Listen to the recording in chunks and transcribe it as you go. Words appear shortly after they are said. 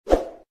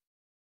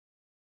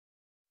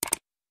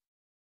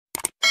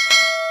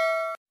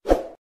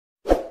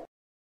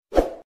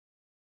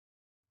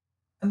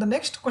And the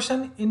next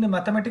question in the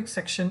mathematics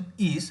section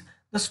is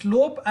the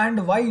slope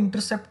and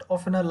y-intercept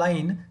of a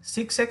line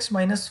 6x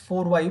minus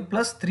 4y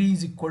plus 3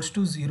 is equals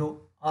to 0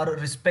 are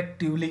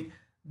respectively.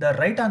 The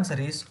right answer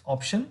is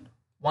option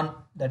 1,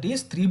 that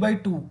is 3 by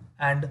 2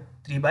 and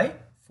 3 by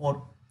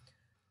 4.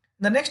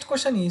 The next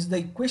question is the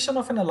equation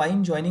of a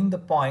line joining the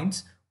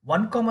points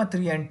 1,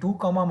 3 and 2,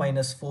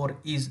 minus 4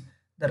 is.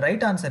 The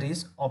right answer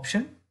is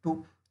option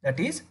 2, that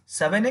is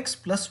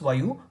 7x plus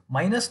y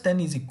minus 10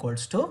 is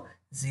equals to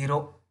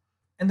 0.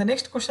 And the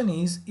next question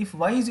is if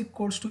y is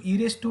equals to e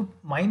raised to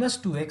minus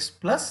 2x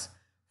plus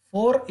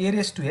 4 a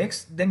raised to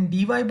x, then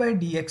dy by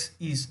dx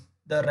is.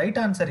 The right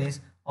answer is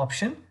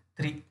option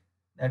 3,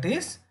 that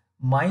is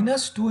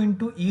minus 2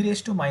 into e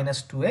raised to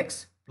minus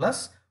 2x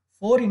plus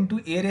 4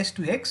 into a raised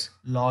to x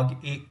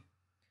log a.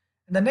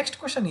 And the next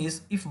question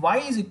is if y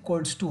is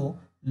equals to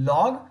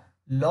log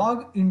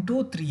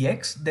into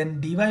 3x, then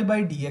dy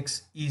by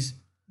dx is.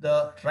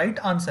 The right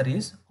answer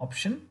is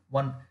option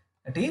 1,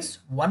 that is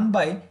 1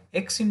 by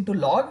x into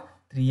log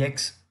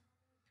 3x.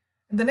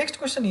 And the next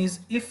question is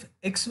if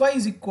xy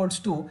is equals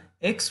to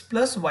x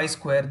plus y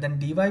square, then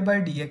dy by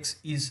dx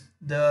is.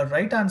 The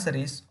right answer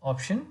is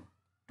option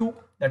 2,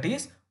 that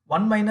is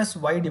 1 minus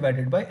y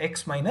divided by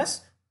x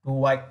minus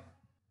 2y.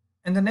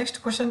 And the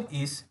next question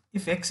is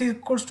if x is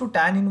equals to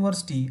tan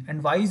inverse t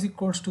and y is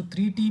equals to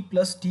 3t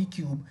plus t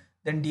cube,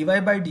 then dy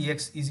by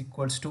dx is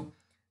equals to.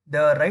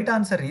 The right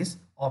answer is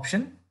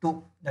option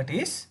 2, that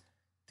is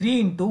 3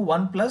 into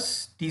 1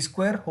 plus t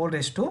square whole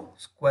raised to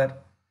square.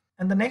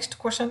 And the next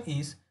question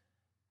is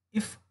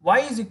if y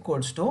is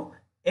equals to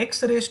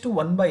x raised to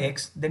 1 by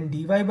x, then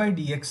dy by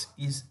dx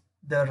is.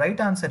 The right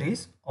answer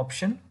is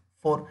option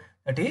 4,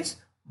 that is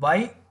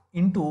y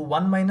into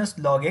 1 minus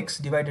log x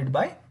divided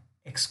by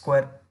x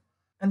square.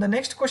 And the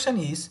next question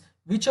is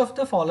which of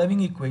the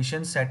following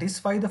equations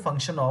satisfy the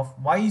function of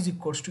y is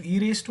equals to e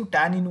raised to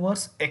tan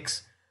inverse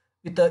x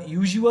with the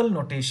usual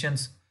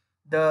notations.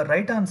 The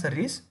right answer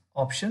is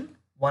option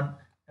 1,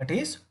 that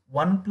is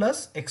 1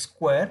 plus x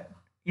square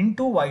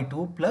into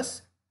y2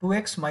 plus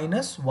 2x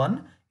minus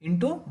 1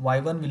 into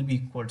y1 will be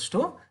equals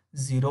to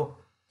 0.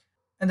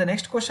 And the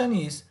next question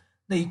is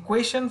the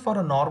equation for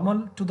a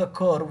normal to the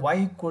curve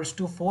y equals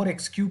to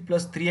 4x cube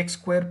plus 3x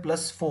square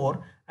plus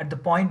 4 at the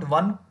point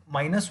 1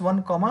 minus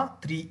 1 comma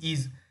 3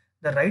 is.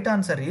 The right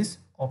answer is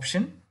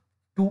option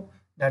 2,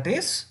 that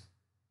is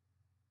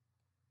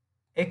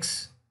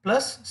x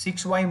plus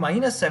 6y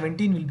minus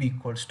 17 will be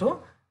equals to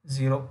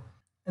 0.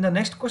 And the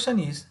next question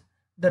is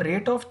the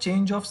rate of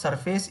change of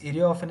surface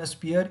area of a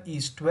sphere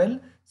is 12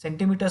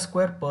 centimeter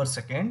square per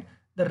second.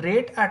 The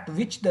rate at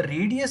which the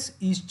radius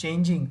is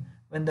changing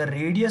when the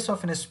radius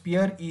of a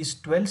sphere is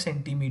 12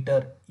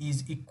 centimeter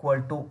is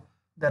equal to.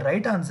 The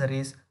right answer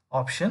is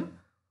option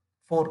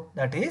 4,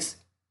 that is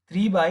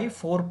 3 by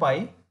 4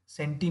 pi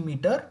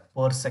centimeter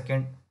per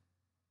second.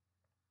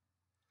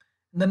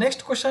 The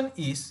next question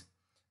is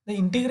the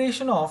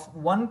integration of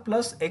 1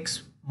 plus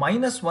x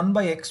minus 1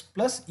 by x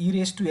plus e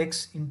raised to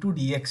x into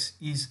dx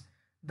is.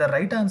 The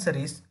right answer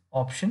is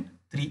option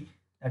 3,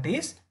 that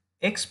is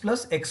x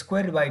plus x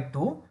squared by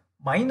 2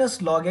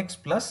 minus log x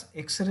plus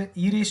x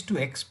e raised to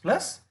x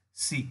plus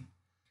c.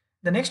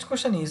 The next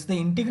question is the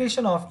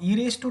integration of e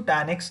raised to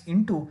tan x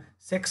into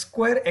sec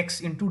square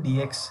x into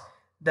dx.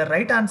 The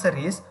right answer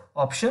is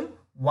option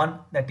 1,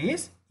 that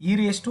is e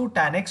raised to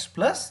tan x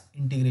plus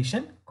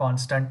integration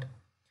constant.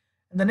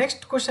 And the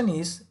next question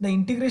is the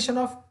integration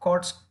of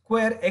cot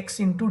square x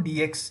into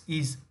dx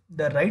is.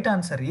 The right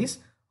answer is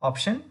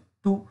option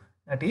 2,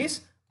 that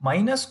is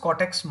minus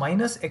cot x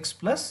minus x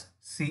plus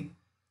c.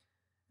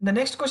 The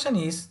next question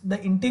is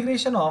the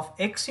integration of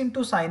x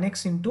into sin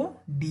x into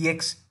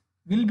dx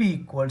will be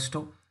equals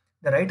to.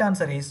 The right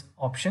answer is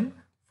option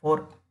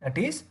 4, that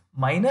is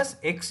minus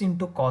x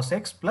into cos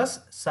x plus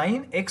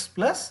sin x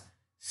plus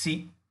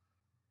c.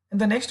 And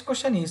the next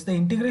question is the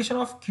integration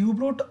of cube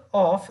root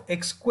of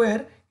x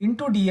square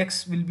into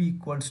dx will be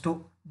equals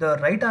to. The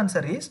right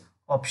answer is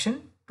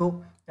option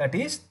 2, that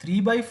is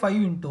 3 by 5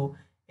 into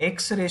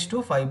x raised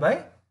to 5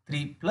 by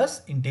 3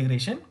 plus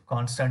integration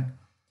constant.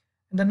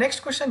 And the next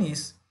question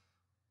is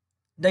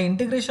the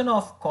integration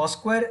of cos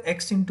square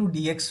x into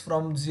dx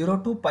from 0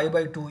 to pi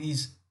by 2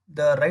 is.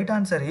 The right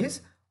answer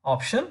is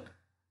option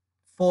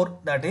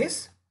 4, that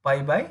is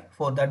pi by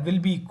 4, that will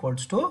be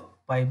equals to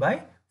pi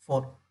by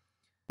 4.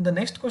 The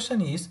next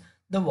question is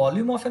the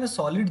volume of a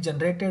solid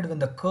generated when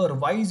the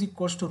curve y is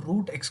equals to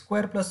root x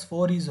square plus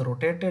 4 is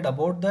rotated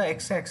about the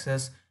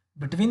x-axis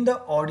between the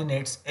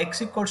ordinates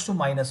x equals to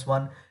minus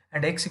 1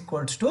 and x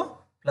equals to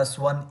plus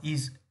 1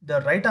 is.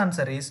 The right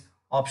answer is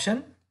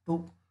option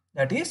 2,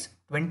 that is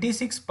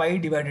 26 pi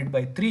divided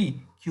by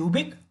 3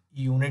 cubic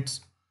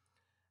units.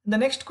 The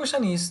next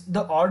question is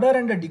the order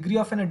and the degree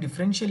of a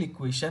differential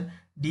equation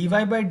dy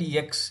by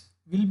dx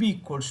will be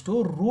equals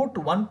to root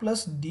 1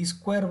 plus d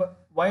square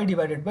y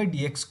divided by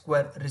dx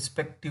square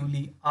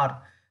respectively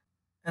are.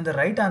 And the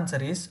right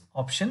answer is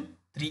option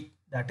 3,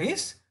 that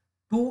is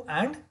 2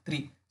 and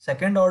 3,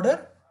 second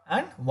order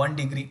and 1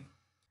 degree.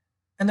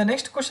 And the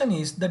next question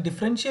is the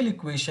differential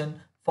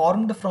equation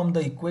formed from the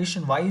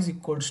equation y is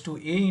equals to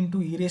a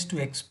into e raised to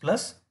x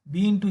plus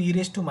b into e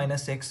raised to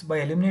minus x by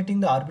eliminating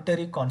the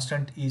arbitrary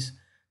constant is?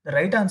 The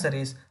right answer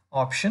is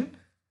option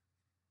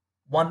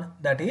 1,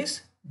 that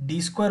is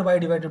d square y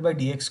divided by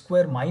dx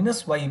square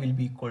minus y will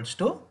be equals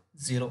to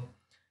 0.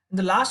 And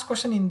the last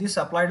question in this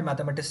applied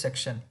mathematics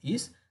section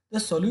is the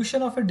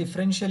solution of a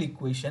differential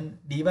equation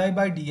dy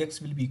by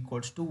dx will be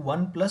equals to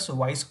 1 plus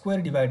y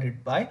square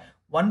divided by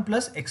 1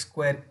 plus x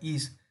square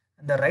is.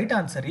 And the right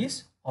answer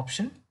is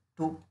option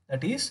 2,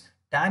 that is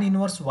tan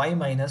inverse y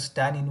minus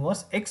tan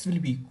inverse x will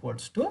be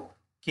equals to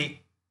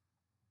k.